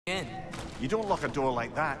in. You don't lock a door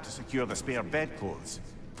like that to secure the spare bedclothes.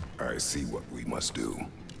 I see what we must do.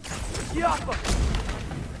 Yappa!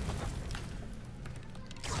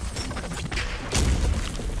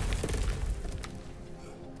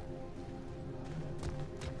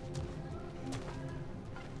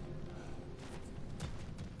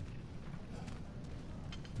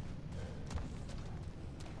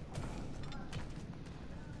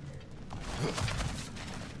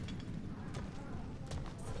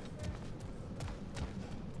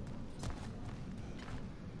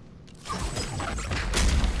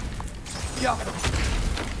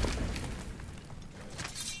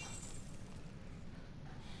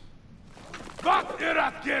 Wat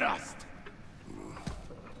erat gerast!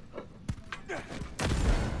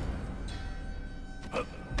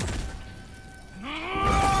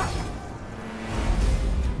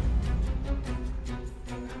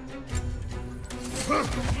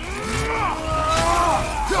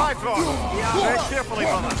 Bifrost! Yeah, very carefully,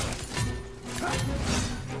 brother.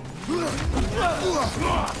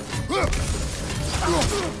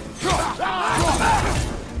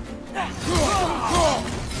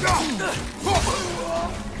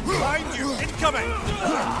 Behind you! Incoming!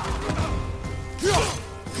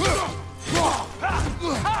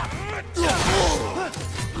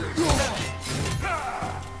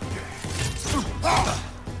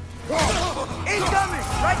 Incoming!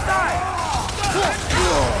 Right side!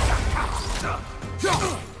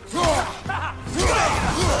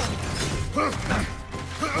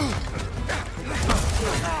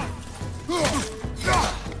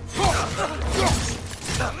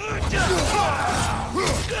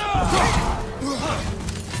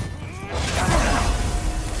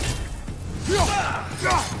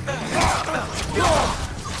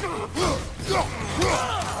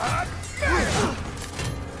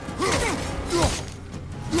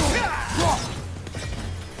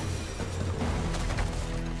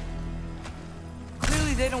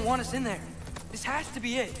 Clearly they don't want us in there. This has to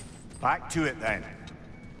be it. Back to it then.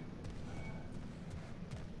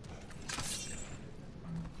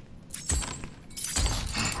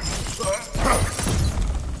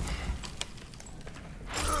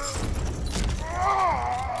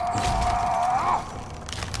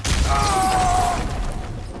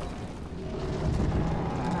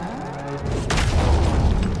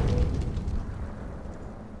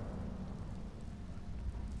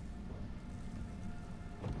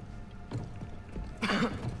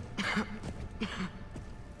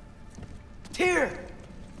 Tyr!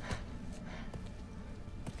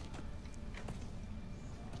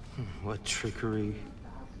 What trickery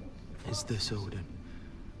is this, Odin?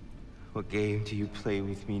 What game do you play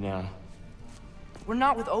with me now? We're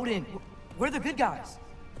not with Odin. We're the good guys.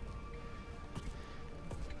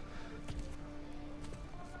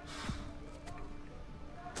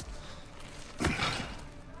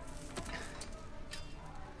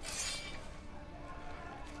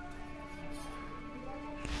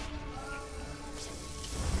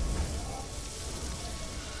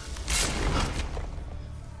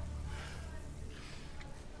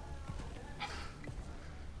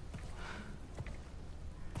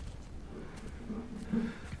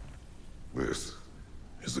 This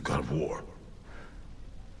is the God of War.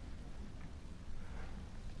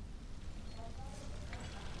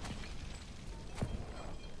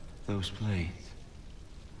 Those blades.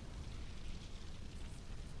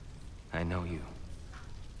 I know you.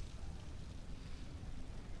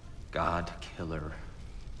 God Killer.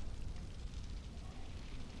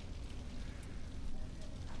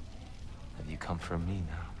 Have you come for me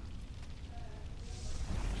now?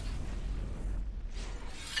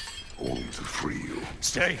 Only to free you.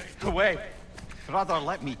 Stay away. Rather,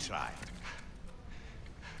 let me try.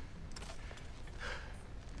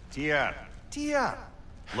 Tyr. Tyr.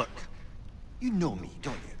 Look, you know me,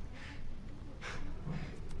 don't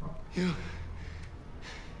you?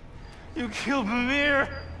 You killed Mimir!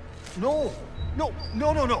 No. No.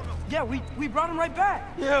 Yeah, we brought him right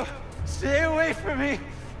back. You stay away from me,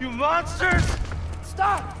 you monsters!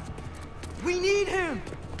 Stop! We need him!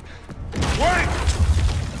 Wait!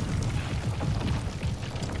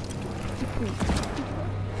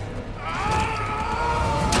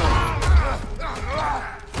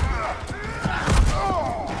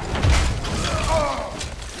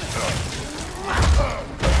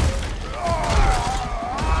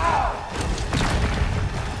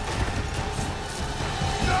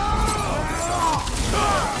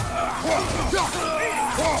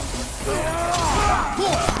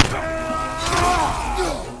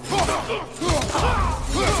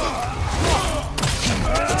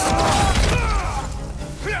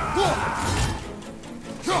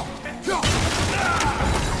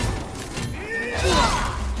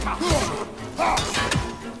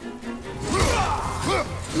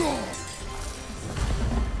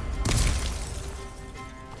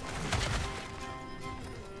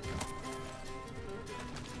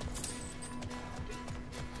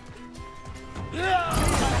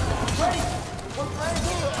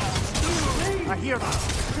 I hear them.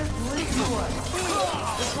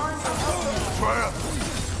 Freya!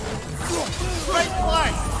 Right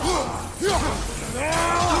flank!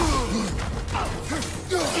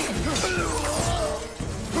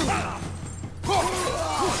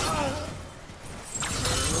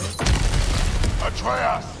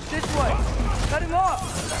 Atreus! This way! Cut him off!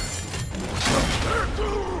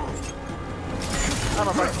 I'm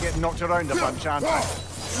about to get knocked around a bunch, aren't I?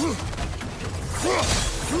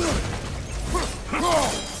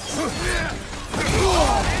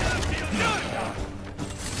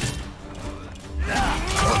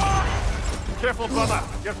 Careful, brother.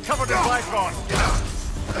 You're covered in Blackthorn.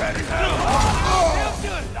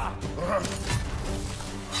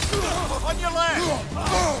 On your left!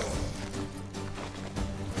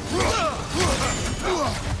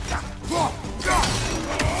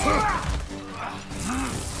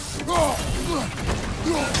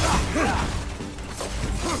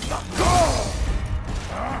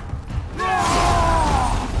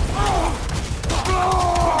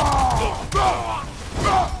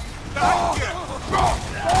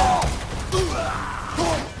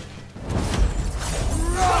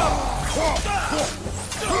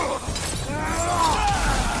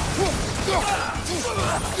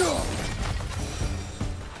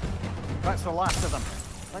 That's the last of them.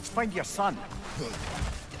 Let's find your son.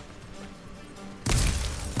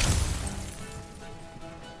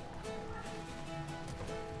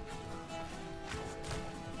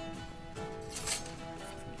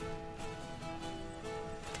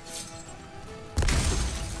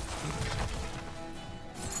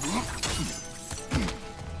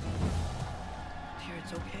 Dear,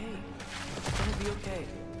 it's okay. It's gonna be okay.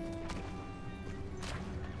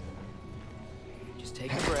 Just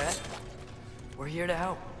take a breath. We're here to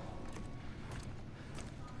help.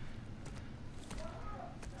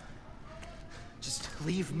 Just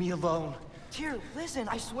leave me alone. Tyr, listen,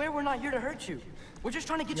 I swear we're not here to hurt you. We're just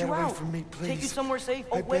trying to get Get you away out. from me, please. Take you somewhere safe,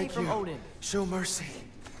 I away beg from you. Odin. Show mercy.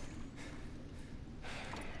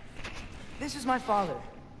 This is my father.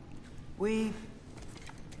 We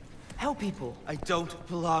help people. I don't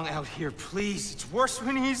belong out here, please. It's worse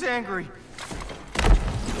when he's angry.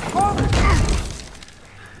 Father!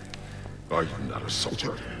 Are you not a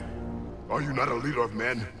soldier? Are you not a leader of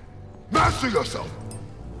men? Master yourself!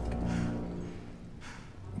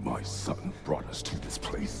 My son brought us to this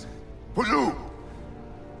place. For you!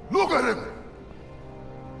 Look at him!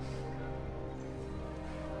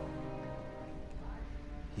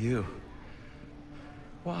 You?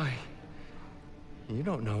 Why? You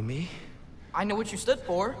don't know me. I know what you stood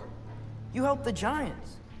for. You helped the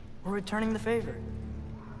giants. We're returning the favor.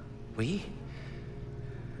 We?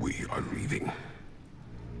 We are leaving.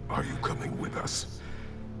 Are you coming with us?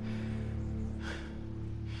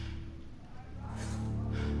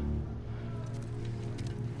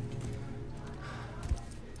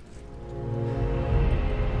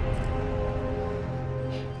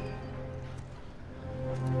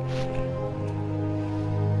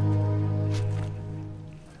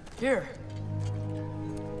 Here.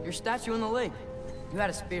 Your statue in the lake. You had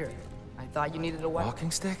a spear. I thought you needed a weapon. Walking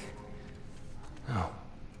stick? No.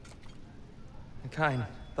 A kind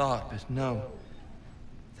thought, but no.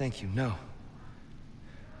 Thank you, no.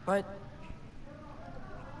 But...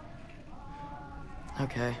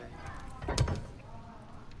 okay.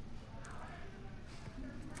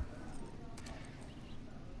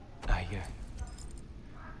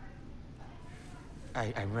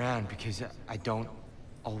 I ran because I don't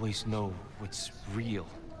always know what's real.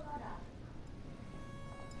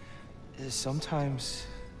 Sometimes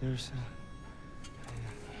there's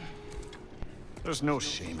There's no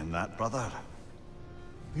shame in that, brother.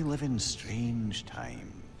 We live in strange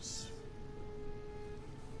times.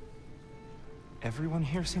 Everyone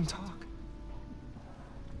hears him talk.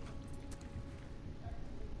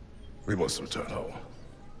 We must return home.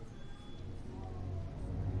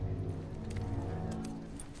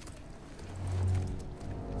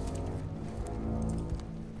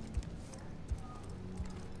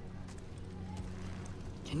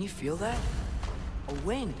 Can you feel that? A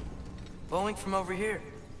wind. Blowing from over here.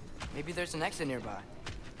 Maybe there's an exit nearby.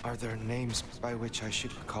 Are there names by which I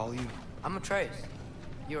should call you? I'm Atreus.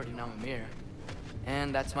 You already know Mimir.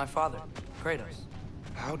 And that's my father, Kratos.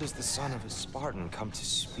 How does the son of a Spartan come to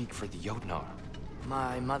speak for the Jotnar?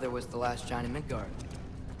 My mother was the last giant in Midgard.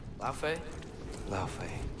 Faye?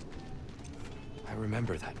 Faye. I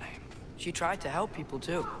remember that name. She tried to help people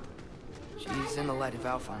too. She's in the light of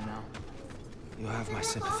Alfheim now. You have my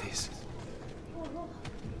sympathies.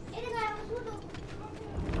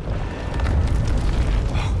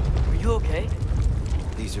 Are you okay?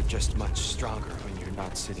 These are just much stronger when you're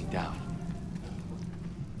not sitting down.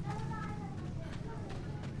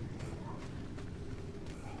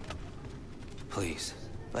 Please,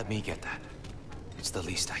 let me get that. It's the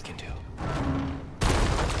least I can do.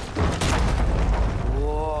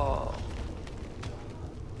 Whoa.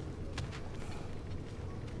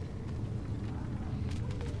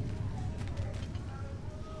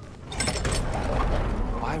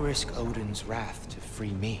 Why risk Odin's wrath to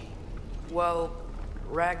free me? Well,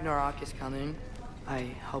 Ragnarok is coming. I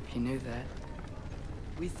hope you knew that.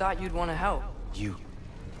 We thought you'd want to help. You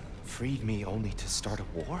freed me only to start a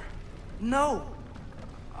war? No!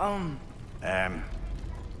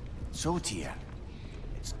 So Tyr,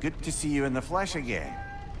 it's good to see you in the flesh again.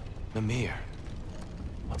 Mimir,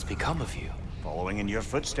 what's become of you? Following in your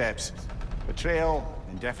footsteps. Betrayal,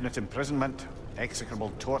 indefinite imprisonment,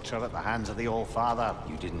 execrable torture at the hands of the Old Father.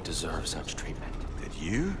 You didn't deserve such treatment. Did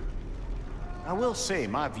you? I will say,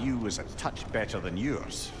 my view was a touch better than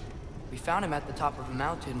yours. We found him at the top of a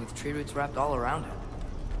mountain with tree roots wrapped all around him.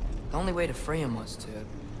 The only way to free him was to...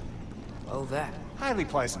 well, that. Highly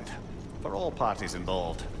pleasant, for all parties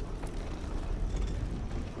involved.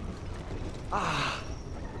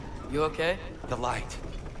 You okay? The light.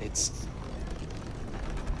 It's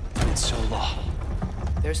so low.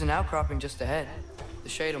 There's an outcropping just ahead. The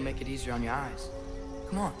shade will make it easier on your eyes.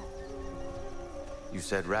 Come on. You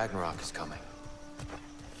said Ragnarok is coming.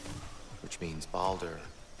 Which means Baldur.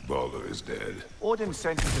 Baldur is dead. Odin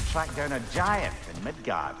sent him to track down a giant in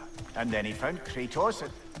Midgard, and then he found Kratos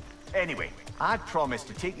and... Anyway, I'd promised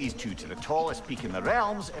to take these two to the tallest peak in the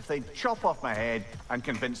realms if they'd chop off my head and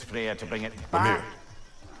convince Freya to bring it back. Mimir,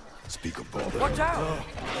 speak of Baldur. Watch out!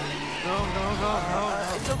 No.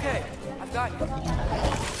 It's okay. I've got you.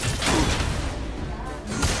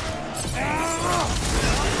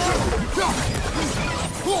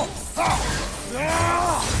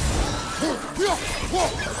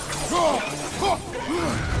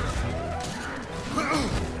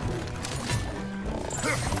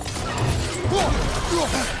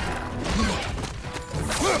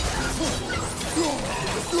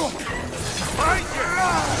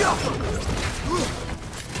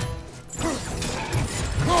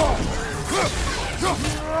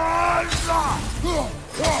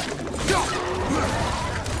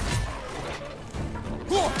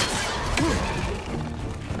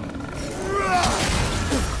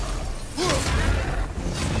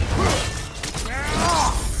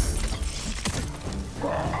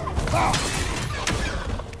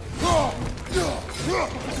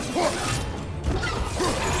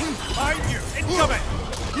 Behind you! Incoming!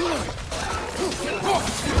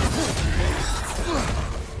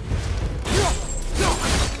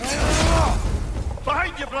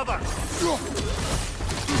 Behind you, brother!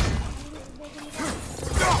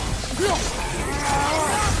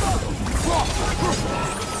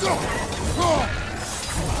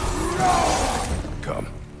 Come.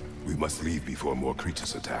 We must leave before more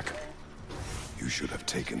creatures attack. You should have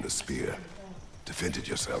taken the spear. Defended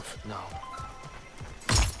yourself. No.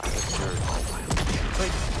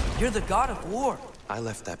 But you're the God of War. I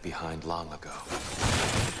left that behind long ago.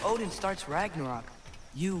 If Odin starts Ragnarok,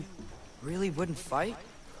 you really wouldn't fight?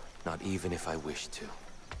 Not even if I wished to.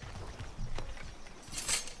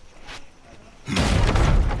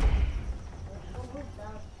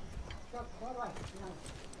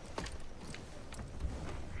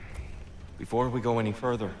 Before we go any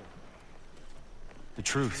further, the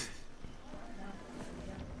truth.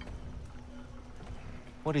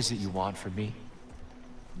 What is it you want from me?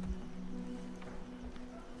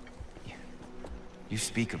 You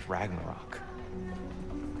speak of Ragnarok.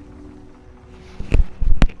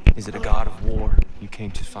 Is it a god of war you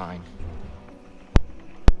came to find?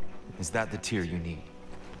 Is that the Tyr you need?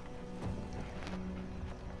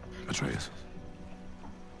 Atreus.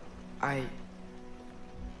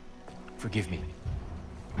 Forgive me.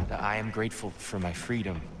 I am grateful for my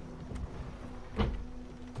freedom.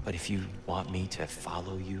 But if you want me to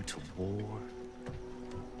follow you to war,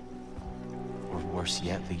 or worse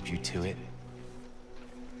yet, lead you to it,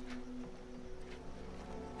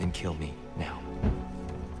 then kill me now.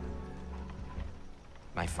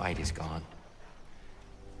 My fight is gone.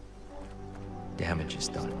 Damage is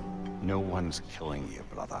done. No one's killing you,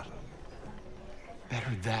 brother.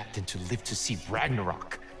 Better that than to live to see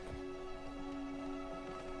Ragnarok.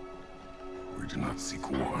 We do not seek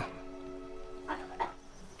war.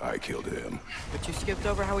 I killed him. But you skipped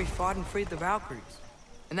over how we fought and freed the Valkyries.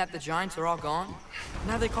 And that the giants are all gone.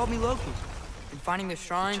 Now they called me Loki. And finding the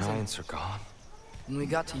shrines Giants are gone. When we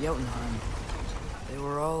got to Jotunheim, they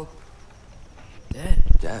were all... dead.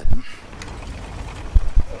 Dead?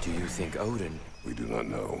 Do you think Odin... We do not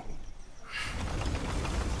know.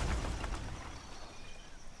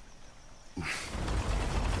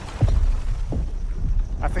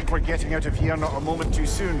 I think we're getting out of here not a moment too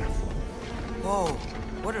soon. Whoa,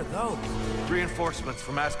 what are those? Reinforcements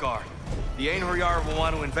from Asgard. The Einherjar will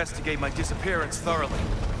want to investigate my disappearance thoroughly.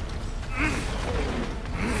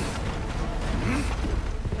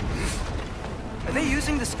 Are they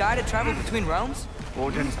using the sky to travel between realms?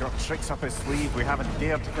 Odin's got tricks up his sleeve we haven't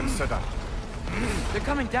dared to consider. They're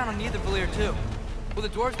coming down on Nidavellir too. Will the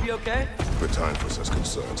dwarves be okay? The time for such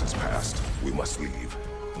concerns has passed. We must leave.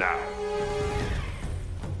 Now.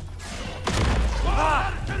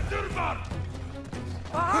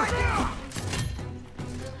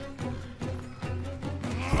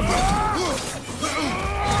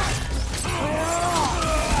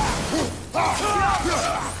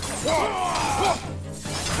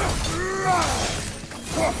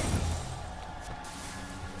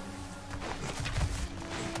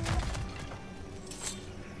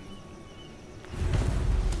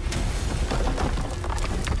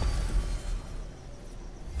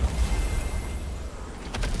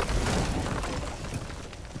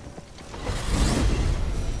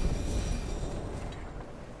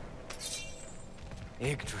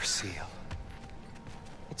 Yggdrasil.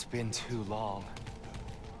 It's been too long.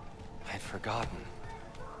 I'd forgotten.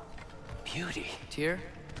 Beauty. Tyr,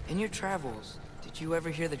 in your travels, did you ever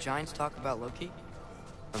hear the giants talk about Loki?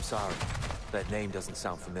 I'm sorry. That name doesn't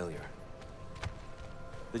sound familiar.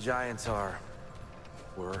 The Giants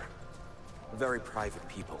were very private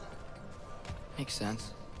people. Makes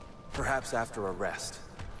sense. Perhaps after a rest.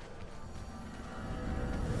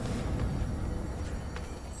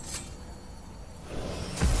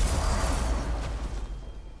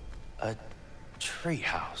 A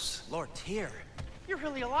treehouse. Lord Tyr, you're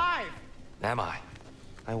really alive. Am I?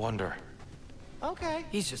 I wonder. Okay.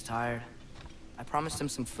 He's just tired. I promised him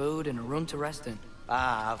some food and a room to rest in.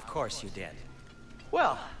 Ah, of course you did.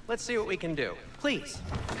 Well, let's see what we can do. Please,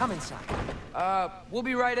 come inside. We'll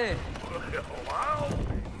be right in. Wow.